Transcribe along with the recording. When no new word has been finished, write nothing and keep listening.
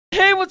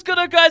what's going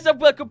on, guys,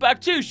 and welcome back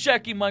to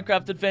Sharky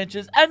Minecraft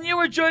Adventures, and you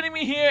are joining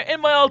me here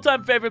in my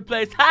all-time favorite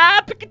place, Hi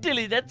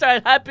Piccadilly. That's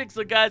right, Hi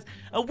Pixel, guys,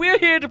 and we're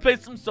here to play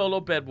some solo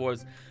bed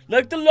wars.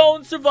 Like the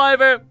lone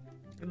survivor,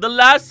 the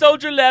last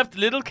soldier left,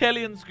 little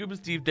Kelly and Scuba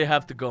Steve, they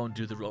have to go and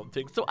do their own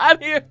thing. So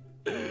I'm here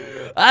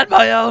on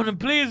my own, and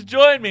please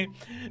join me.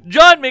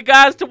 Join me,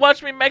 guys, to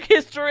watch me make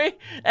history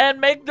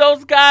and make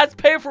those guys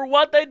pay for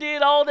what they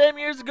did all them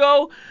years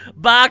ago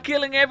by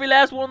killing every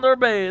last one of their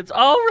beds.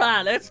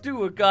 Alright, let's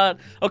do it, God.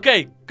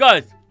 Okay,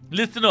 guys,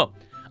 listen up.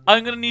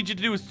 I'm gonna need you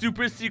to do a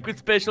super secret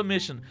special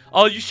mission.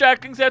 All you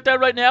Sharklings out there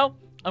right now,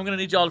 I'm gonna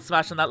need you all to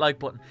smash on that like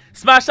button.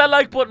 Smash that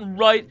like button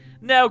right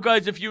now,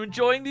 guys. If you're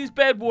enjoying these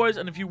bed wars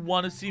and if you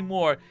want to see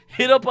more,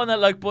 hit up on that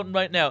like button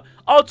right now.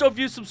 Also, if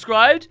you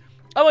subscribed,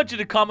 I want you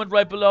to comment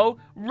right below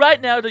right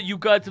now that you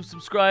guys have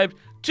subscribed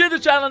to the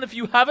channel, and if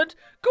you haven't,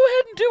 go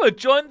ahead and do it.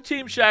 Join the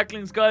Team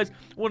Sharklings, guys.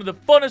 One of the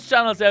funnest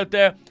channels out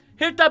there.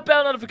 Hit that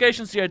bell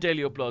notification to see our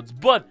daily uploads.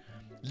 But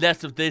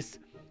less of this,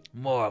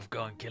 more of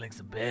going killing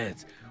some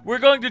beds. We're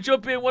going to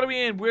jump in. What are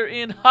we in? We're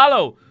in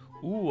Hollow.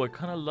 Ooh, I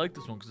kind of like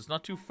this one because it's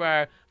not too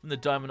far from the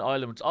Diamond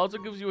Island, which also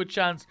gives you a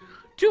chance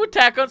to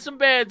attack on some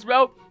beds,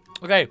 bro.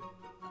 Okay,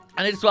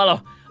 I need to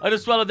swallow. I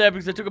just swallowed there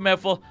because I took a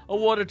mouthful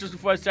of water just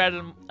before I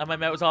started, and my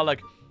mouth was all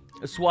like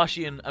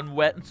swashy and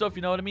wet and stuff,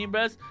 you know what I mean,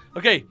 bros?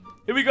 Okay,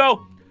 here we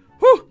go.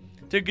 Whew!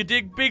 Take a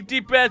big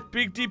deep breath,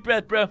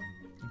 bro.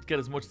 Let's get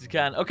as much as you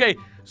can. Okay,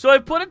 so I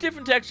put a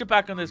different texture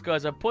pack on this,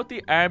 guys. I put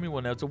the army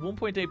one out. It's a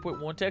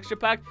 1.8.1 texture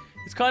pack.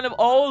 It's kind of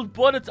old,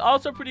 but it's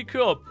also pretty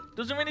cool.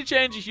 Doesn't really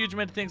change a huge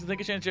amount of things. I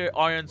think it changed your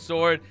iron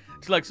sword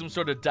to like some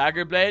sort of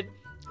dagger blade.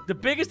 The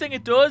biggest thing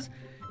it does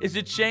is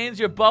it changes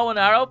your bow and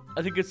arrow.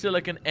 I think it's still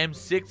like an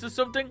M6 or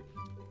something.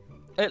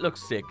 It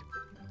looks sick.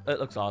 It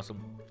looks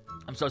awesome.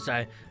 I'm so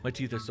sorry. My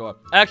teeth are sore.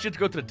 I actually had to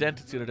go to the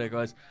dentist the other day,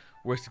 guys.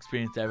 Worst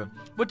experience ever.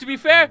 But to be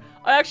fair,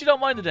 I actually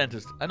don't mind the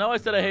dentist. I know I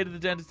said I hated the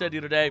dentist the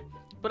other day,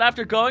 but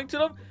after going to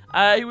them,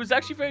 he was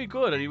actually very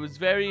good. And he was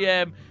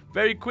very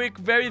quick,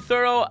 very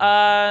thorough,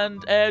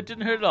 and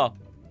didn't hurt at all.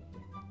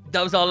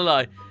 That was all a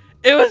lie.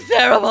 It was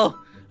terrible.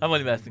 I'm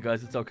only messing,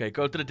 guys. It's okay.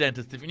 Go to the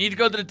dentist. If you need to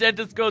go to the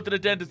dentist, go to the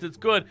dentist. It's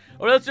good.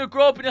 Or else you'll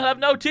grow up and you'll have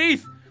no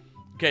teeth.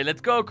 Okay,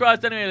 let's go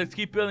across anyway. Let's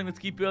keep building. Let's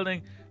keep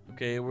building.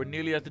 Okay, we're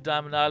nearly at the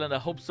Diamond Island. I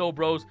hope so,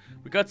 bros.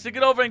 We got to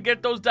get over and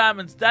get those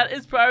diamonds. That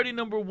is priority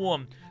number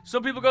one.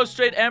 Some people go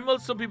straight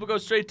emeralds. Some people go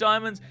straight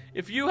diamonds.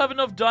 If you have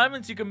enough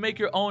diamonds, you can make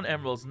your own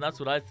emeralds. And that's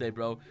what I say,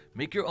 bro.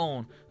 Make your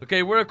own.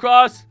 Okay, we're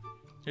across.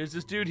 Here's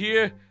this dude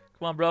here.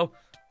 Come on, bro.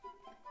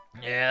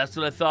 Yeah, that's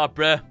what I thought,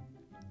 bruh.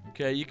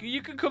 Okay,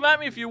 you can come at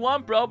me if you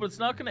want, bro, but it's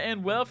not going to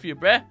end well for you,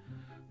 bruh.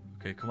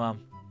 Okay, come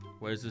on.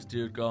 Where's this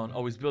dude going?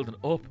 Oh, he's building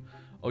up.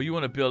 Oh, you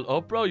want to build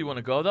up, bro? You want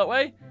to go that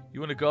way? You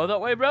want to go that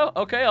way, bro?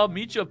 Okay, I'll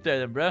meet you up there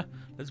then, bro.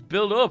 Let's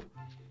build up.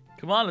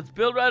 Come on, let's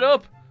build right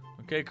up.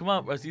 Okay, come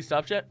on. Has he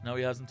stopped yet? No,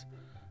 he hasn't.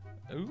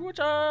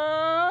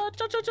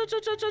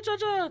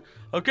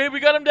 Okay, we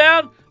got him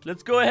down.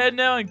 Let's go ahead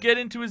now and get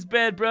into his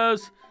bed,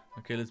 bros.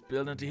 Okay, let's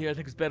build into here. I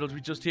think his bed will be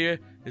just here.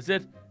 Is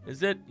it?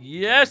 Is it?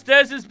 Yes,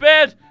 there's his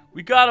bed.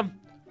 We got him.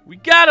 We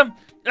got him.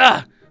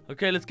 Ah.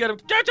 Okay, let's get him.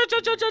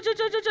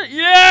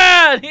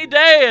 Yeah, he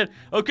died.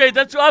 Okay,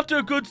 that's off to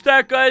a good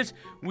start, guys.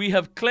 We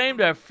have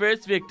claimed our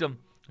first victim.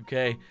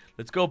 Okay,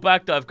 let's go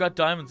back, though. I've got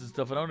diamonds and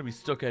stuff. I don't want to be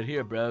stuck out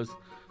here, bros.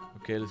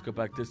 Okay, let's go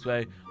back this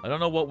way. I don't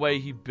know what way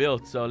he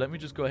built, so let me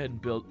just go ahead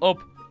and build up.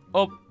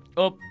 Oh,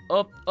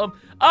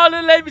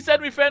 little lady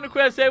sent me friend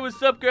request. Hey,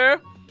 what's up, girl?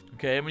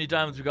 Okay, how many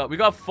diamonds we got? We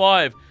got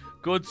 5.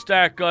 Good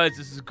start, guys.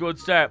 This is a good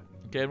start.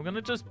 Okay, we're going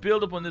to just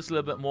build up on this a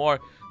little bit more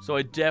so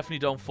I definitely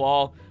don't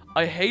fall.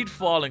 I hate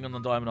falling on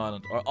the Diamond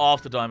Island, or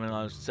off the Diamond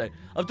Island, I should say.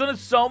 I've done it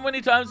so many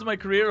times in my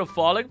career of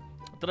falling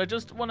that I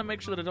just want to make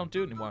sure that I don't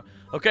do it anymore.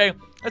 Okay,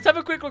 let's have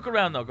a quick look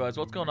around though, guys.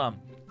 What's going on?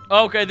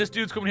 Okay, this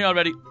dude's coming here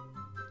already.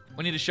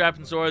 We need to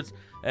sharpen swords.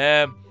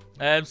 Solo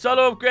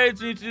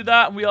upgrades, we need to do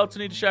that, and we also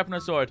need to sharpen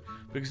our sword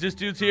because this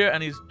dude's here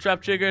and he's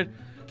trap triggered.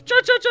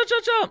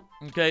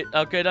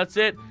 Okay, that's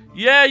it.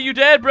 Yeah, you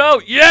dead,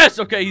 bro? Yes.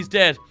 Okay, he's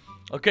dead.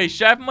 Okay,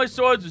 sharpen my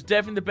swords was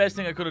definitely the best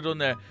thing I could have done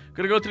there.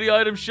 Gonna go to the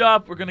item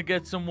shop. We're gonna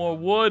get some more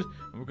wood,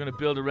 and we're gonna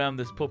build around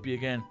this puppy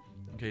again.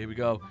 Okay, here we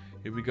go.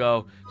 Here we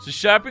go. So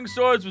sharpening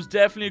swords was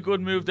definitely a good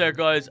move there,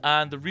 guys.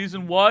 And the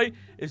reason why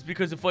is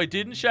because if I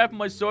didn't sharpen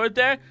my sword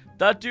there,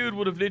 that dude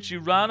would have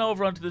literally ran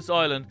over onto this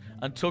island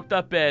and took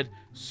that bed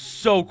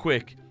so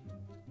quick.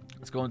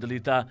 Let's go and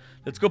delete that.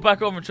 Let's go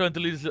back over and try and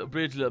delete this little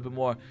bridge a little bit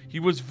more. He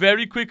was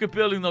very quick at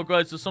building though,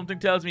 guys. So something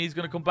tells me he's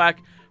gonna come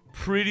back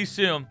pretty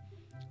soon.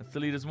 Let's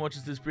delete as much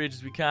of this bridge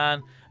as we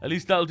can. At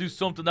least that'll do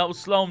something. That will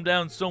slow him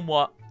down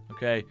somewhat.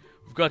 Okay.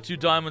 We've got 2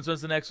 diamonds.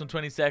 When's the next one?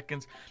 20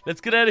 seconds. Let's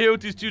get out of here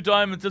with these 2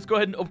 diamonds. Let's go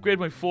ahead and upgrade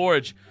my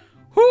forge.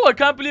 Whew, I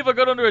can't believe I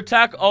got under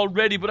attack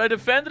already. But I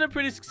defended it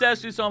pretty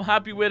successfully, so I'm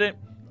happy with it.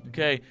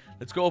 Okay.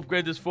 Let's go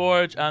upgrade this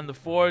forge. And the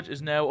forge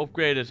is now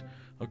upgraded.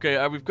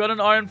 Okay. We've got an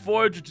iron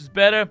forge, which is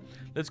better.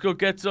 Let's go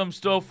get some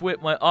stuff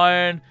with my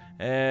iron.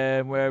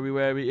 Where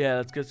are we? Yeah,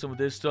 let's get some of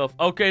this stuff.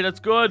 Okay, that's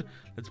good.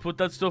 Let's put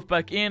that stuff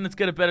back in. Let's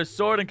get a better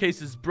sword in case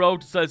this bro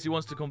decides he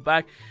wants to come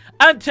back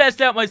and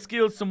test out my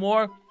skills some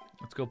more.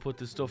 Let's go put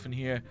this stuff in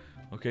here.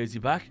 Okay, is he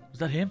back? Was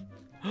that him?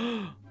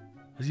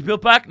 Has he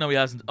built back? No, he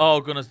hasn't.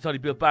 Oh, goodness, I thought he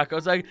built back. I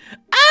was like,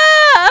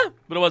 ah!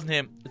 But it wasn't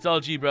him. It's all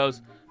G,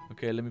 bros.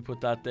 Okay, let me put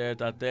that there,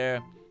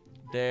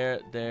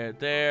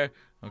 there.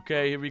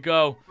 Okay, here we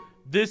go.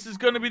 This is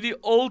going to be the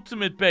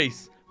ultimate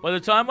base. By the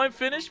time I'm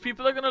finished,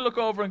 people are going to look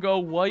over and go,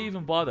 why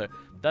even bother?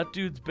 That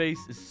dude's base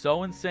is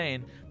so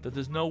insane that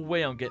there's no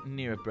way I'm getting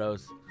near it,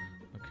 bros.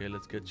 Okay,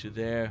 let's get you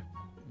there.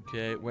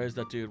 Okay, where's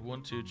that dude?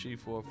 1, 2, 3,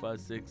 4,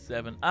 5, 6,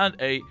 7, and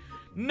 8.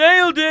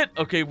 Nailed it!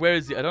 Okay, where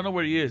is he? I don't know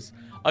where he is.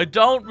 I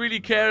don't really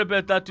care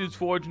about that dude's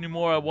forge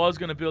anymore. I was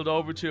going to build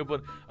over to it,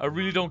 but I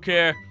really don't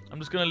care. I'm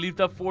just going to leave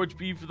that forge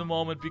be for the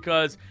moment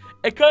because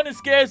it kind of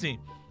scares me.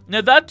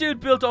 Now, that dude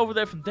built over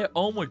there from there.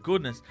 Oh, my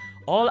goodness.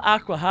 All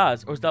Aqua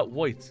has, or is that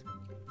whites?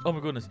 Oh, my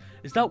goodness.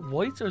 Is that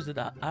whites or is it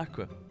that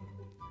Aqua?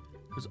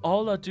 Because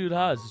all that dude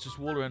has is just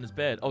wool around his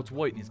bed. Oh, it's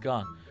white and he's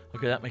gone.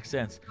 Okay, that makes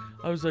sense.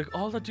 I was like,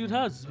 all that dude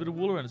has is a bit of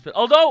wool around his bed.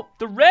 Although,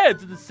 the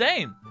reds are the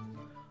same.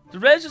 The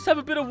reds just have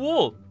a bit of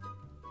wool.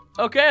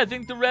 Okay, I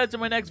think the reds are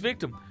my next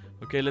victim.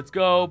 Okay, let's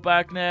go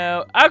back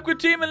now. Aqua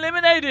team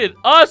eliminated.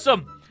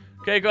 Awesome.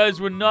 Okay, guys,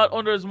 we're not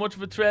under as much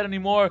of a threat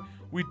anymore.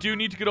 We do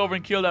need to get over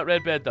and kill that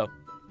red bed, though.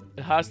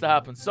 It has to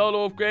happen.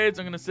 Solo upgrades.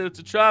 I'm going to set it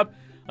to trap.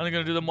 And I'm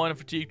going to do the minor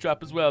fatigue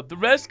trap as well. The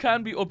rest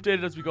can be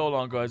updated as we go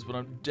along, guys. But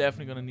I'm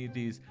definitely going to need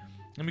these.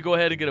 Let me go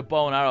ahead and get a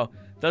bow and arrow.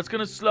 That's going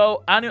to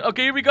slow.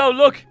 Okay, here we go.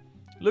 Look.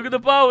 Look at the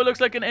bow. It looks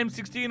like an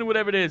M16 or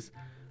whatever it is.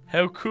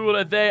 How cool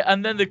are they?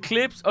 And then the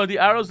clips or the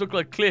arrows look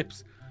like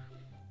clips.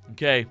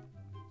 Okay.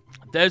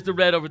 There's the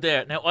red over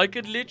there. Now, I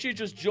could literally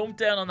just jump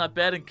down on that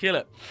bed and kill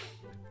it.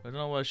 I don't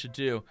know what I should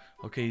do.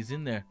 Okay, he's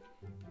in there.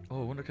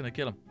 Oh, I wonder can I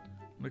kill him?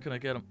 Where can I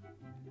get him?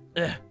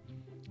 Is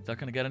that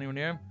going to get anyone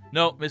near him?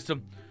 No, missed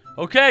him.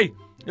 Okay,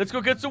 let's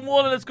go get some wool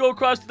and let's go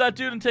across to that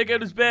dude and take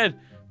out his bed.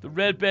 The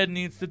red bed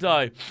needs to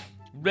die.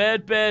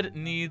 Red bed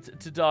needs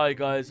to die,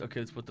 guys. Okay,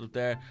 let's put that up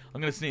there.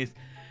 I'm going to sneeze.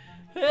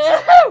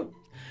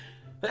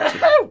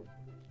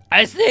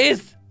 I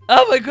sneezed.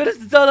 Oh my goodness,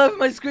 it's all over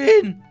my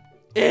screen.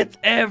 It's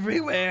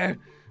everywhere.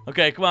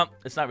 Okay, come on.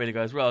 It's not really,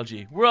 guys. We're all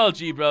G. We're all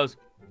G, bros.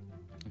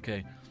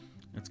 Okay,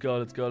 let's go.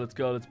 Let's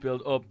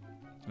build up.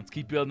 Let's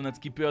keep building. Let's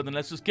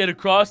just get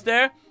across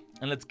there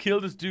and let's kill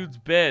this dude's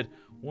bed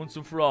once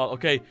and for all.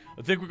 Okay,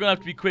 I think we're going to have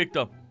to be quick,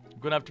 though. We're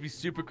going to have to be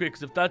super quick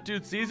because if that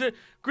dude sees it...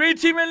 Green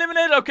team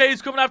eliminated. Okay,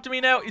 he's coming after me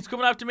now. He's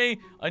coming after me.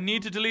 I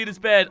need to delete his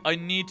bed.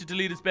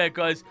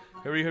 Guys.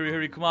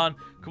 Hurry. Come on.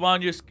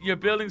 Your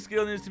building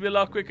skill needs to be a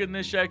lot quicker than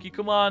this, Sharky.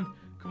 Come on,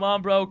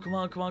 bro. Come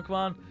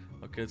on.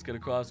 Okay, let's get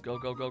across. Go.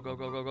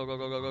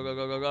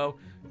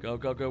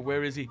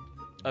 Where is he?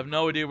 I have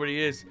no idea where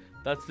he is.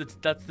 That's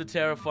the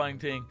terrifying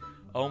thing.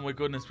 Oh my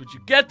goodness, would you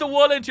get the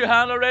wool into your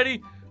hand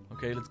already?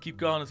 Okay, let's keep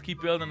going. Let's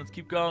keep building. Let's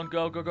keep going.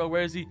 Go.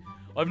 Where is he?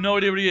 I have no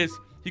idea where he is.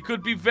 He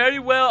could be very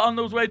well on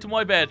his way to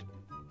my bed.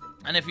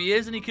 And if he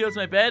is and he kills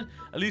my bed,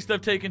 at least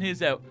I've taken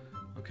his out.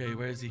 Okay,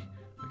 where is he?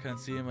 I can't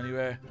see him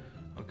anywhere.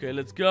 Okay,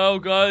 let's go,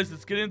 guys.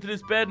 Let's get into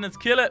this bed and let's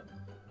kill it.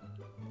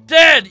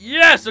 Dead!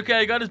 Yes! Okay,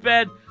 I got his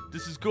bed.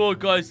 This is good,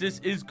 guys. This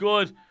is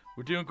good.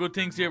 We're doing good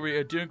things here.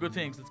 We're doing good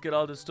things. Let's get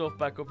all this stuff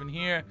back up in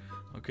here.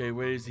 Okay,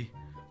 where is he?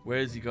 Where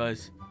is he,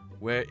 guys?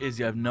 Where is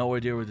he? I have no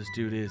idea where this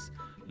dude is.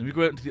 Let me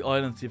go out into the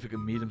island and see if I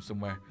can meet him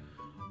somewhere.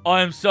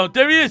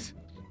 There he is!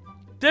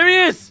 There he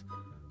is!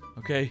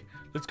 Okay,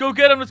 let's go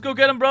get him. Let's go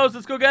get him, bros.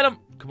 Let's go get him.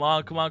 Come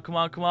on.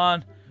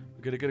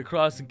 We gotta get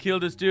across and kill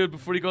this dude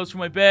before he goes for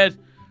my bed.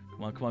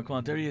 Come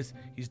on. There he is.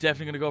 He's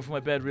definitely gonna go for my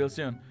bed real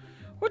soon.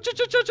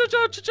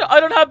 I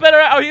don't have better.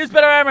 Oh, he has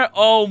better armor.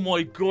 Oh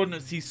my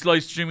goodness, he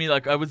sliced through me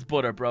like I was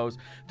butter, bros.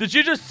 Did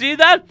you just see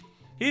that?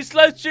 He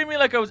sliced through me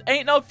like I was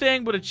ain't no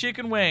thing but a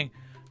chicken wing.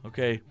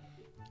 Okay,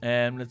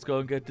 let's go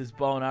and get this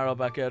bow and arrow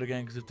back out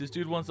again. Because if this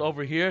dude wants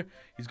over here,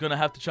 he's gonna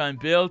have to try and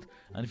build.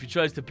 And if he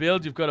tries to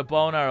build, you've got a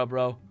bow and arrow,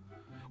 bro.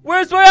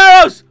 Where's my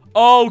arrows?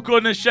 Oh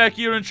goodness, Sharky,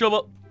 you're in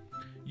trouble.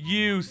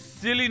 You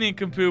silly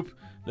nincompoop.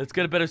 Let's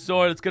get a better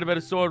sword. Let's get a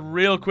better sword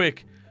real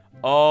quick.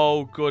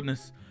 Oh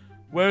goodness.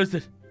 Where is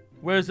it?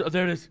 Oh,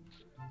 there it is.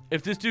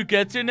 If this dude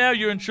gets here now,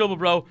 you're in trouble,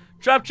 bro.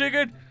 Trap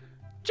triggered.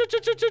 Yes!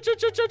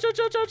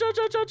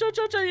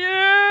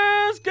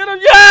 Get him.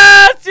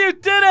 Yes! You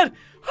did it!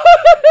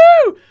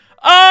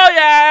 Oh,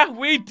 yeah.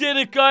 We did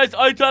it, guys.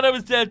 I thought I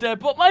was dead there,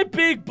 but my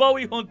big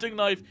Bowie hunting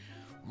knife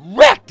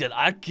wrecked it.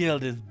 I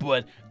killed his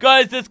butt.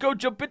 Guys, let's go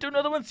jump into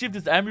another one, see if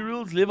this army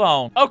rules live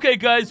on. Okay,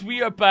 guys,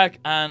 we are back,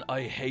 and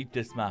I hate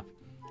this map.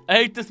 I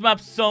hate this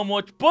map so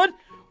much, but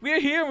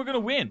we're here, and we're going to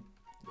win.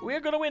 We're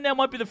going to win now.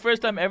 Might be the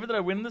first time ever that I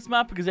win this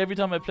map, because every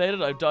time I played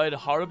it, I've died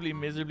horribly,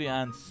 miserably,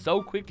 and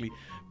so quickly.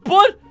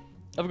 But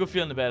I have a good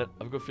feeling about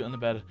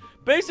it.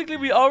 Basically,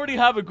 we already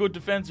have a good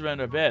defense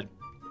around our bed.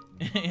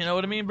 You know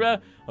what I mean,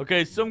 bruh?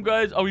 Okay, some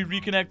guys... Oh, we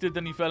reconnected,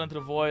 then he fell into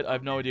the void. I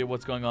have no idea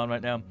what's going on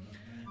right now.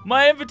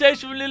 My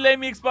invitation from Little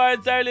Amy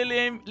expired. Sorry,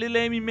 Little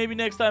Amy. Maybe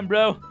next time,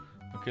 bro.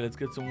 Okay, let's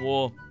get some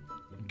wool.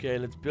 Okay,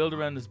 let's build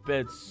around this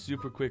bed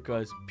super quick,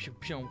 guys. Pew,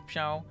 pew,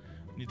 pew.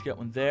 We need to get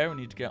one there. We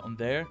need to get one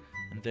there.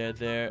 And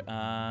there.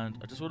 And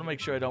I just want to make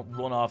sure I don't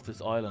run off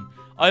this island.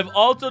 I've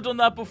also done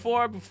that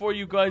before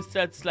you guys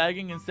start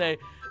slagging and say,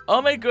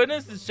 oh my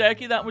goodness, is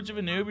Sharky that much of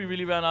a noob? He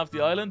really ran off the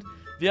island?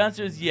 The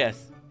answer is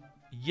yes.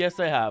 Yes,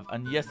 I have.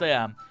 And yes, I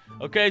am.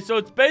 Okay, so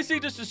it's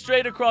basically just a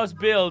straight across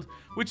build,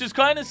 which is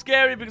kind of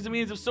scary because it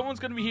means if someone's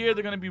going to be here,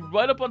 they're going to be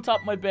right up on top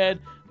of my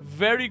bed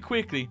very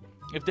quickly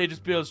if they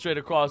just build straight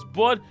across.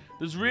 But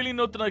there's really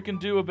nothing I can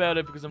do about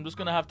it because I'm just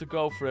going to have to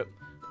go for it.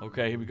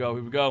 Okay, here we go.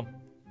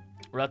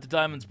 We're at the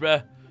diamonds,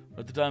 bruh. We're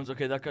at the diamonds.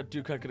 Okay, that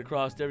dude can't get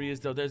across. There he is,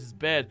 though. There's his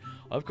bed.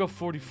 I've got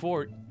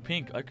 44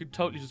 pink. I could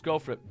totally just go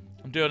for it.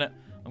 I'm doing it.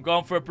 I'm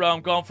going for it, bro.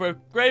 I'm going for it.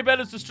 Grey bed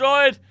is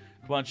destroyed.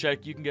 Come on,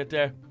 Shark. You can get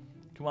there.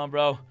 Come on,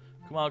 bro.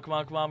 Come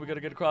on. We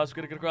gotta get across.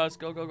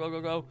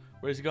 Go.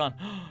 Where is he gone?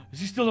 Is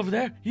he still over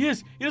there? He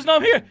is. He doesn't know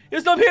I'm here.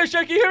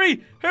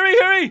 Sharky.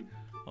 Hurry.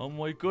 Oh,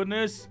 my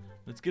goodness.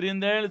 Let's get in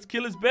there. Let's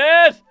kill his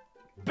bed.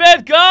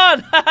 Bed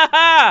gone. Ha ha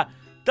ha.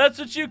 That's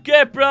what you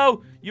get,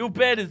 bro. Your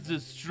bed is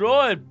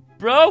destroyed,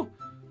 bro.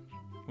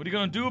 What are you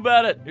gonna do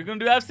about it? You're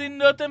gonna do absolutely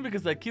nothing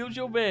because I killed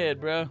your bed,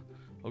 bro.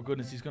 Oh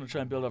goodness, he's gonna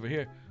try and build over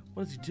here.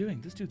 What is he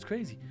doing? This dude's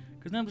crazy.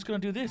 Because now I'm just gonna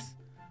do this.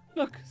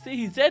 Look, see,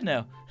 he's dead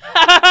now.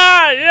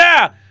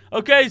 Yeah.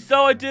 Okay,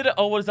 so I did it.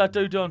 Oh, what is that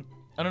dude doing?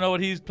 I don't know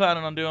what he's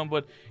planning on doing,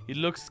 but he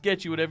looks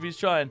sketchy whatever he's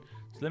trying.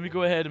 So let me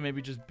go ahead and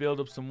maybe just build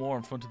up some more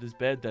in front of this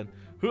bed then.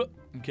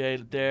 Okay,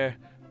 there.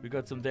 We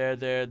got some there.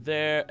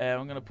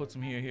 I'm gonna put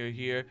some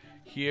here.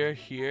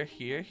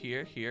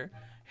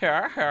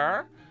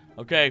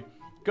 Okay,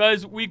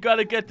 guys, we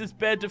gotta get this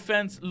bed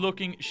defense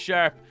looking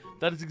sharp.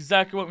 That is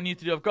exactly what we need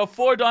to do. I've got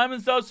 4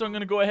 diamonds though, so I'm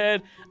gonna go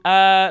ahead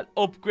and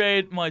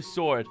upgrade my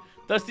sword.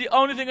 That's the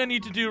only thing I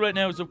need to do right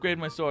now is upgrade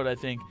my sword, I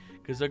think.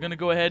 Because I'm gonna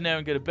go ahead now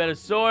and get a better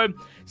sword.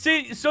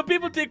 See, some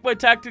people think my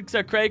tactics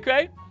are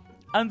cray-cray.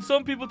 And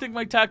some people think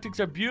my tactics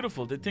are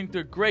beautiful. They think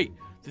they're great.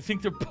 They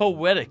think they're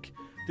poetic.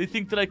 They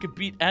think that I could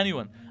beat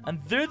anyone. And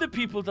they're the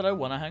people that I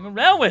want to hang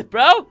around with,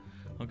 bro.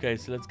 Okay,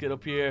 so let's get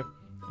up here.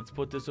 Let's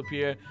put this up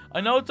here. I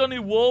know it's only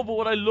wool, but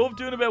what I love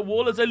doing about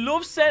wool is I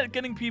love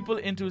getting people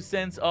into a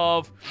sense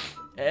of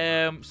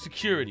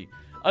security.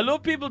 I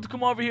love people to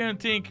come over here and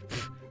think,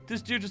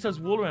 this dude just has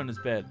wool around his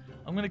bed.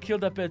 I'm going to kill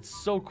that bed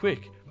so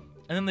quick.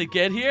 And then they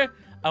get here,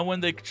 and when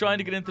they're trying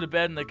to get into the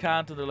bed and they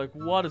can't, and they're like,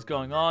 what is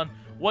going on?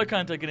 Why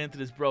can't I get into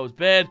this bro's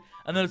bed?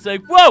 And then it's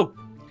like, whoa!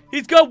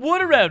 He's got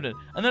wood around it.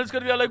 And then it's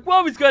going to be like,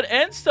 whoa, he's got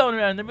endstone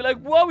around it. And they'll be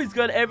like, whoa, he's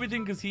got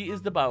everything because he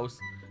is the boss.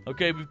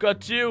 Okay, we've got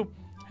 2.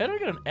 How do I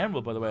get an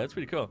emerald, by the way? That's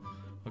pretty cool.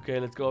 Okay,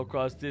 let's go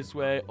across this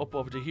way, up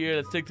over to here.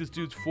 Let's take this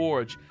dude's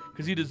forge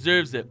because he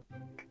deserves it.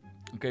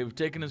 Okay, we've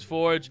taken his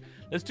forge.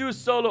 Let's do a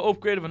solo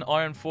upgrade of an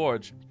iron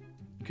forge.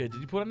 Okay,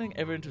 did he put anything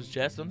ever into his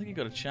chest? I don't think he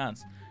got a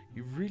chance.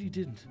 He really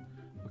didn't.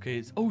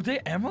 Okay, oh, are they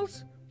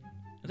emeralds?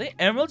 Are they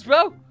emeralds,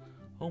 bro?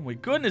 Oh my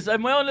goodness, I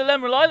have my own little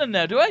emerald island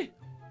now, do I?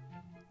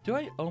 Do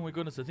I? Oh my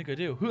goodness, I think I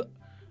do.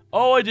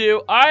 Oh, I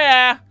do. Oh,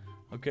 yeah.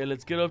 Okay,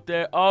 let's get up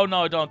there. Oh,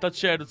 no, I don't. That's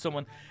shared with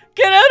someone.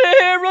 Get out of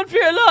here. Run for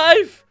your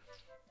life.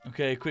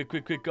 Okay,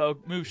 quick. Go.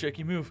 Move,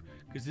 Sharky, move.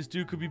 Because this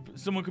dude could be,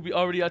 someone could be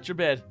already at your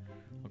bed.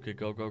 Okay,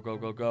 go.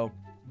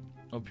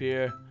 Up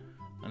here.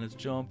 And let's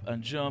jump.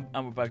 And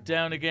we're back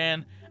down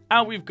again.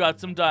 And we've got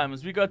some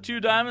diamonds. We got 2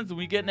 diamonds and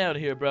we're getting out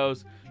of here,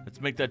 bros.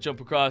 Let's make that jump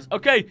across.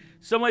 Okay,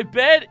 so my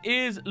bed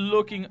is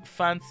looking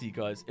fancy,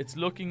 guys. It's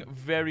looking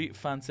very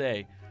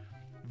fancy.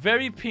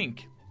 Very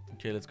pink.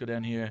 Okay, let's go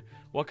down here.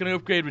 What can I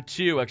upgrade with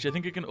 2? Actually, I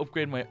think I can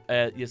upgrade my...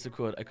 yes, I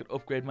could. I could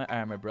upgrade my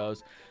armor,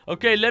 bros.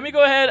 Okay, let me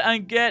go ahead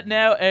and get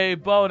now a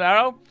bow and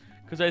arrow.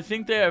 Because I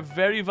think they are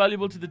very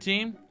valuable to the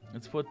team.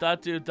 Let's put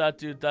that dude, and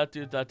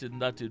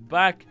that dude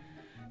back.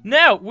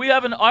 Now, we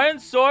have an iron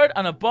sword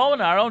and a bow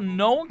and arrow.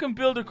 No one can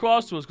build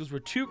across to us because we're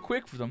too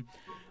quick for them.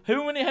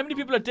 How many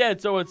people are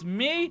dead? So it's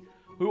me,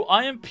 who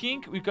I am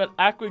pink. We've got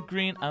aqua,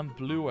 green, and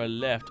blue are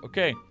left.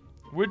 Okay,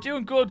 we're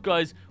doing good,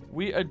 guys.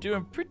 We are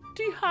doing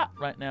pretty hot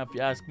right now, if you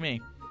ask me.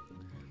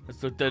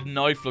 The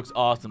knife looks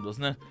awesome,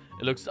 doesn't it?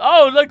 It looks,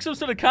 oh, like some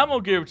sort of camo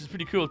gear, which is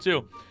pretty cool,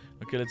 too.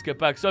 Okay, let's get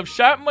back. So I've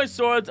sharpened my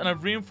swords and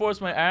I've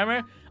reinforced my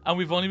armor. And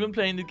we've only been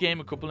playing the game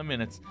a couple of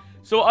minutes.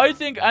 So I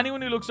think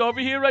anyone who looks over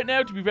here right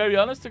now, to be very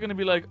honest, they're going to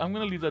be like, I'm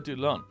going to leave that dude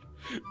alone.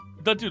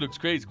 That dude looks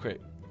crazy crate.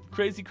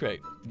 Crazy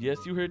crate. Yes,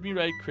 you heard me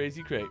right.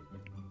 Crazy crate.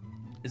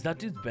 Is that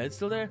dude's bed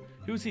still there?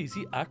 Who's he? Is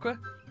he Aqua?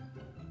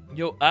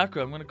 Yo,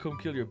 Aqua, I'm going to come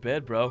kill your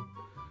bed, bro.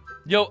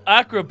 Yo,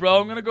 Aqua,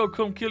 bro, I'm going to go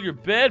come kill your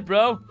bed,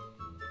 bro.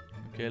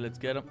 Okay, let's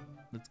get him.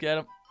 Let's get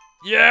him.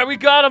 Yeah, we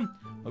got him.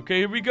 Okay,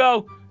 here we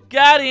go.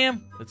 Got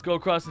him. Let's go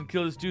across and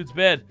kill this dude's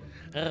bed.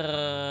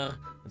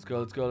 Let's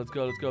go.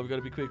 We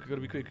gotta be quick. We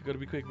gotta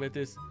be quick about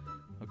this.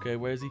 Okay,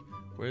 where is he?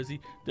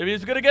 There he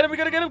is. We gotta get him.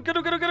 Get him.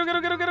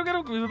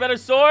 We have a better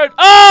sword.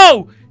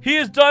 Oh! He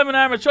has diamond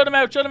armor. Shut him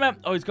out.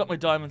 Oh, he's got my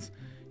diamonds.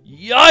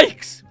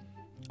 Yikes!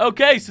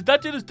 Okay, so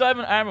that dude has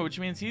diamond armor, which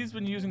means he's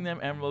been using them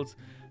emeralds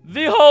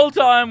the whole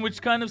time,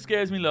 which kind of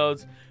scares me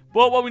loads.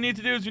 But what we need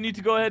to do is we need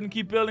to go ahead and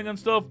keep building on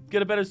stuff,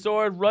 get a better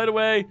sword right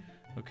away.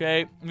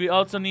 Okay, we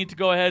also need to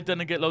go ahead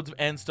then and get loads of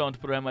end stone to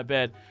put around my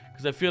bed.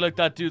 Because I feel like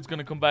that dude's going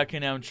to come back here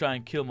now and try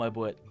and kill my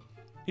butt.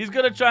 He's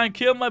going to try and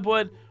kill my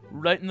butt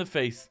right in the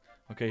face.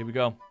 Okay, here we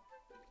go.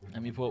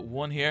 Let me put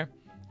one here.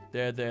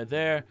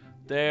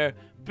 There.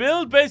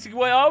 Build, basically,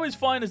 what I always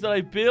find is that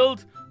I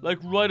build, like,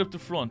 right up the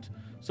front.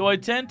 So I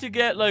tend to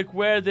get, like,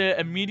 where the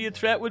immediate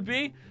threat would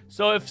be.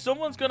 So if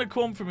someone's going to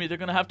come for me, they're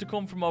going to have to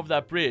come from over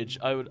that bridge,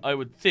 I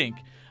would think.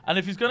 And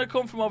if he's going to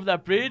come from over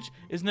that bridge,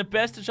 isn't it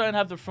best to try and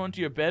have the front of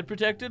your bed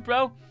protected,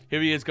 bro?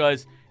 Here he is,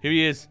 guys. Here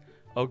he is.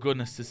 Oh,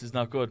 goodness, this is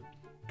not good.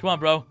 Come on,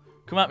 bro.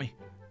 Come at me.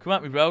 Come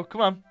at me, bro.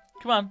 Come on.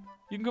 Come on.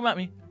 You can come at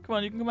me. Come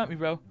on, you can come at me,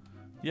 bro.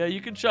 Yeah, you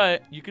can try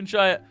it. You can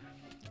try it.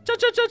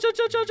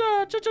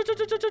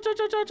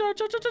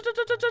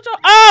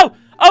 Oh!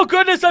 Oh,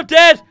 goodness, I'm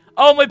dead.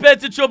 Oh, my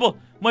bed's in trouble.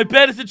 My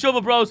bed is in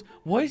trouble, bros.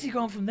 Why is he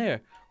going from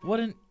there? What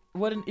an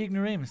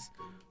ignoramus.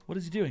 What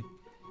is he doing?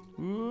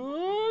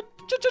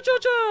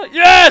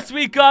 Yes,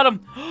 we got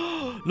him.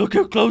 Look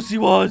how close he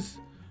was.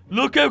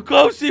 Look how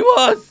close he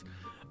was.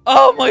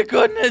 Oh, my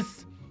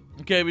goodness.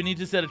 Okay, we need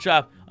to set a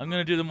trap. I'm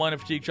going to do the minor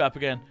fatigue trap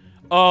again.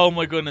 Oh,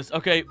 my goodness.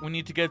 Okay, we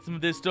need to get some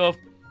of this stuff.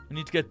 We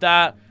need to get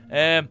that.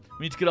 We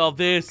need to get all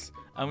this.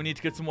 And we need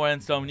to get some more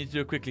end stone. We need to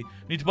do it quickly.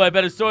 We need to buy a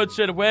better sword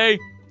straight away.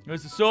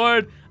 There's the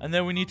sword. And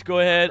then we need to go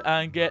ahead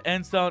and get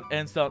end stone.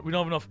 End stone. We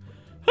don't have enough.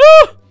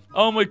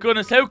 Oh, my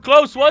goodness. How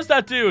close was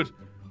that dude?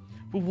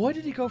 But why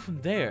did he go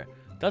from there?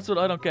 That's what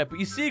I don't get. But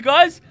you see,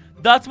 guys,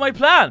 that's my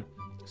plan.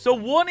 So,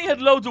 one, he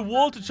had loads of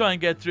wool to try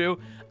and get through.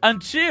 And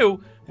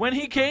two, when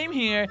he came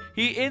here,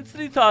 he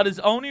instantly thought his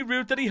only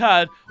route that he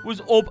had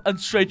was up and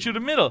straight through the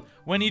middle.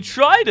 When he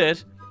tried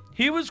it,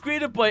 he was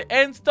greeted by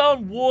end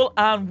stone, wool,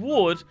 and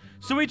wood.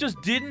 So, he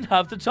just didn't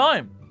have the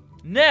time.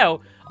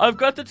 Now, I've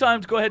got the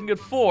time to go ahead and get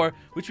 4,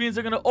 which means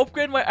I'm going to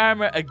upgrade my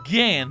armor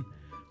again.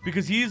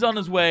 Because he's on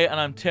his way and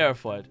I'm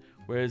terrified.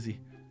 Where is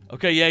he?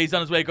 Okay, yeah, he's on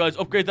his way, guys.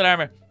 Upgrade that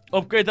armor.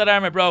 Upgrade that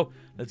armor, bro.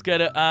 Let's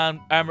get it and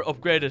armor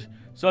upgraded.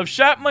 So I've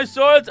sharpened my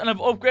swords and I've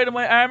upgraded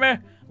my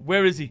armor.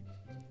 Where is he?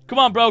 Come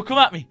on, bro. Come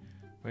at me.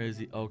 Where is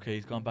he? Okay,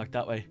 he's gone back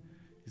that way.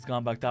 He's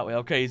gone back that way.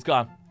 Okay, he's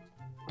gone.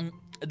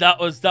 That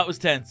was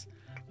tense.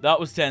 That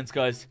was tense,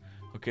 guys.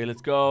 Okay,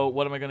 let's go.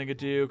 What am I going to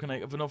do? Can I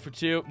have enough for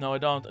 2? No, I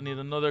don't. I need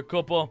another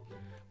couple.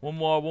 One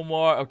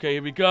more. Okay,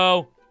 here we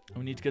go.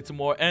 We need to get some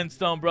more end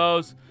stone,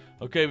 bros.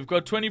 Okay, we've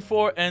got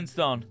 24 end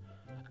stone.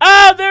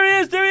 Ah, there he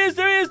is.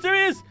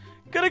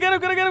 Gotta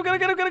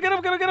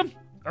get him.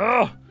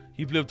 Oh,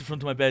 he blew up the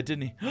front of my bed,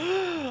 didn't he?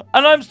 And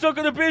I'm stuck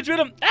on the bridge with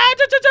him. Ah,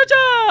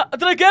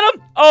 did I get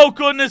him? Oh,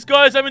 goodness,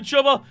 guys, I'm in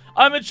trouble.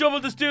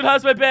 This dude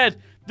has my bed.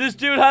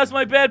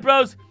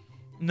 Bros.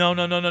 No,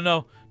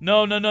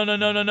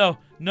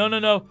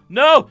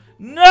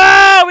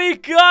 we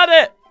got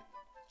it.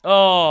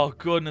 Oh,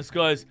 goodness,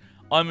 guys,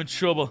 I'm in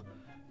trouble.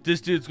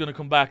 This dude's gonna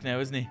come back now,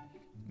 isn't he?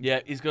 Yeah,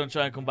 he's gonna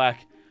try and come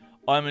back.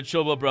 I'm in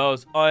trouble,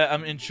 bros. I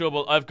am in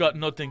trouble. I've got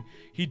nothing.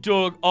 He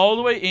dug all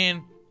the way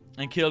in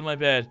and killed my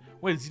bed.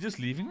 Wait, is he just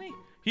leaving me?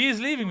 He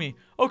is leaving me.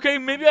 Okay,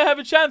 maybe I have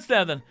a chance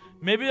now then.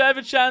 Maybe I have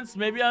a chance.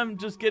 Maybe I'm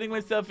just getting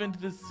myself into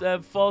this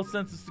false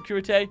sense of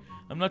security.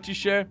 I'm not too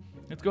sure.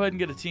 Let's go ahead and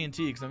get a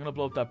TNT because I'm going to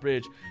blow up that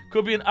bridge.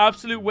 Could be an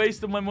absolute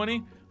waste of my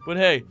money. But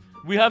hey,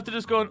 we have to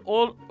just go in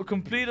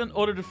complete and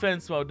utter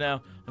defense mode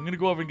now. I'm going to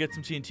go over and get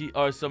some TNT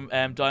or some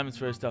diamonds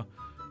first though.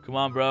 Come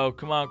on, bro.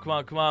 Come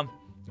on.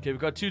 Okay, we've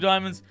got 2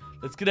 diamonds.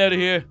 Let's get out of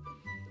here.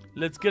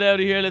 Let's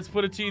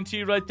put a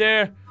TNT right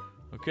there.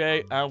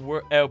 Okay, and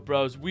we're out,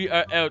 bros. We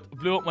are out.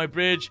 Blew up my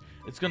bridge.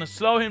 It's going to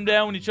slow him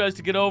down when he tries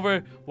to get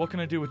over. What can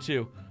I do with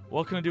 2?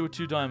 What can I do with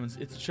 2 diamonds?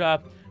 It's a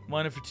trap.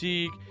 Minor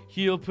fatigue.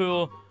 Heal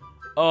pool.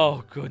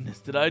 Oh, goodness.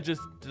 Did I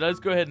just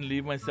go ahead and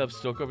leave myself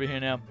stuck over here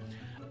now?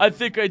 I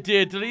think I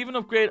did. Did I even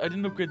upgrade? I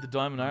didn't upgrade the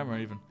diamond armor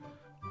even.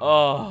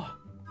 Oh.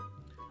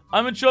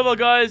 I'm in trouble,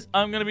 guys.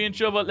 I'm going to be in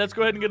trouble. Let's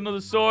go ahead and get another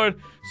sword.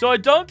 So I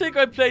don't think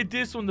I played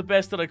this one the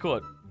best that I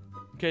could.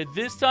 Okay,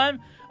 this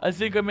time, I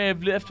think I may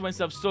have left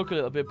myself stuck a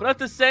little bit. But at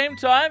the same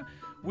time,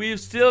 we've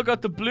still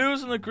got the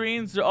blues and the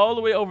greens. They're all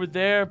the way over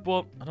there.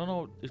 But I don't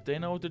know if they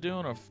know what they're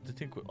doing or if they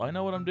think I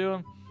know what I'm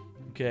doing.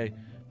 Okay,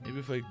 maybe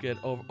if I get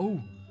over...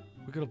 Oh,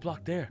 we got a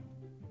block there.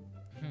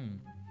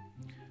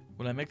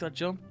 Will I make that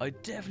jump? I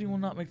definitely will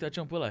not make that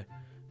jump, will I?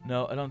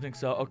 No, I don't think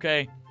so.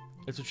 Okay,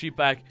 let's retreat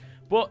back.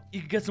 But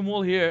you could get some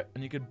wool here,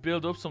 and you could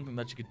build up something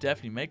that you could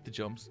definitely make the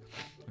jumps.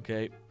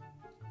 Okay.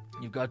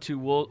 You've got 2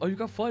 wool. Oh, you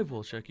got 5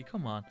 wool, Sharky.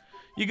 Come on.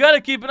 You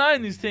gotta keep an eye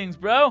on these things,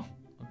 bro.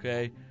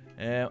 Okay.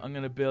 I'm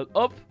gonna build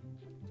up.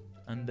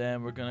 And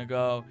then we're gonna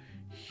go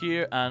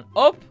here and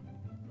up.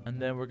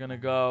 And then we're gonna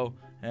go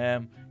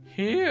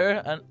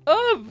here and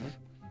up.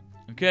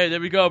 Okay, there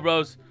we go,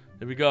 bros.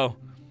 There we go.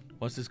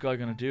 What's this guy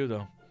gonna do,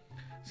 though?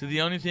 So the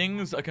only thing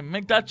is I can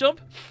make that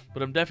jump,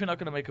 but I'm definitely not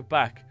gonna make it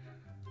back.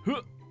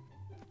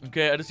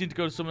 Okay, I just need to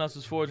go to someone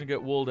else's forge and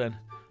get wool then.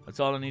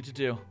 That's all I need to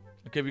do.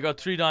 Okay, we got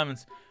 3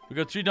 diamonds. We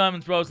got 3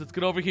 diamonds, bros. Let's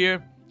get over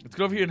here. Let's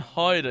get over here and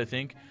hide, I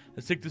think.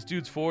 Let's take this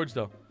dude's forge,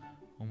 though.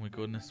 Oh, my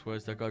goodness.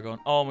 Where's that guy going?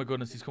 Oh, my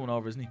goodness. He's coming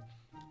over, isn't he?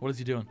 What is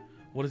he doing?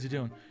 What is he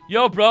doing?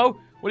 Yo, bro.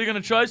 What, are you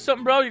going to try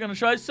something, bro? You going to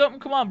try something?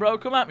 Come on, bro.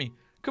 Come at me.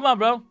 Come on,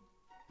 bro.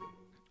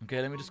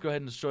 Okay, let me just go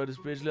ahead and destroy this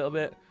bridge a little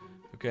bit.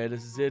 Okay,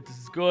 this is it. This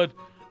is good.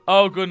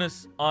 Oh,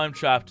 goodness. I'm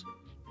trapped.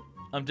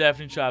 I'm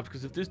definitely trapped.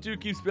 Because if this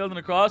dude keeps building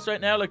across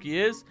right now like he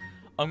is,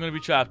 I'm going to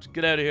be trapped.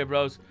 Get out of here,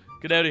 bros.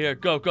 Get out of here.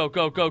 Go, go,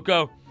 go, go,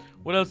 go.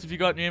 What else have you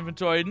got in your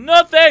inventory?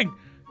 Nothing!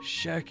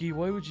 Sharky,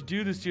 why would you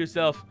do this to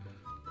yourself?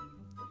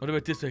 What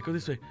about this way? Go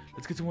this way.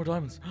 Let's get some more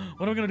diamonds.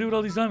 What am I going to do with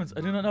all these diamonds?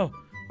 I do not know.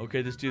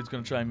 Okay, this dude's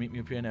going to try and meet me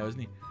up here now, isn't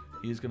he?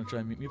 He is going to try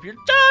and meet me up here.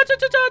 Cha cha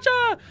cha cha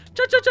cha!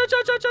 Cha cha cha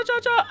cha cha cha cha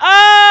cha!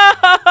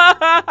 Ah!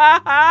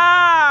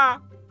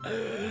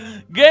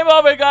 Game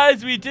over,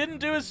 guys. We didn't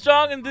do as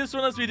strong in this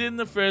one as we did in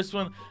the first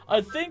one.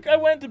 I think I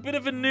went a bit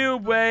of a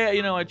noob way.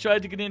 You know, I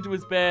tried to get into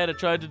his bed. I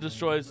tried to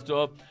destroy his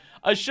stuff.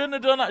 I shouldn't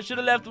have done that. I should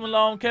have left him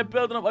alone. Kept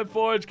building up my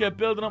forge. Kept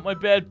building up my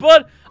bed.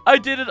 But I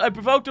did it. I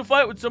provoked a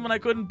fight with someone I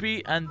couldn't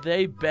beat. And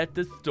they bet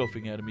the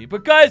stuffing out of me.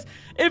 But guys,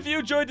 if you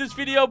enjoyed this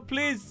video,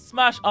 please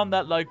smash on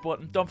that like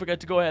button. Don't forget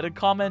to go ahead and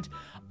comment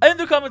in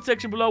the comment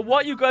section below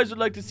what you guys would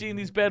like to see in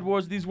these bed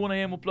wars, these 1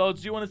 AM uploads.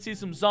 Do you want to see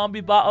some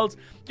zombie battles?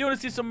 Do you want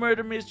to see some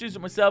murder mysteries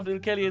with myself, Little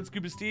Kelly, and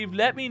Scuba Steve?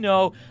 Let me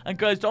know. And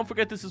guys, don't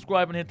forget to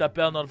subscribe and hit that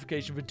bell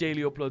notification for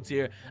daily uploads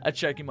here at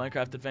Sharky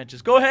Minecraft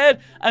Adventures. Go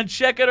ahead and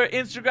check out our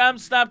Instagram,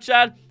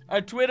 Snapchat,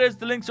 our Twitters.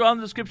 The links are on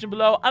the description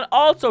below. And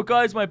also,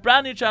 guys, my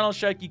brand new channel,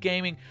 Sharky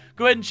Gaming.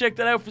 Go ahead and check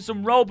that out for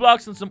some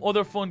Roblox and some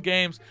other fun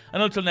games.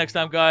 And until next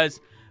time, guys,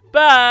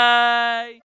 bye!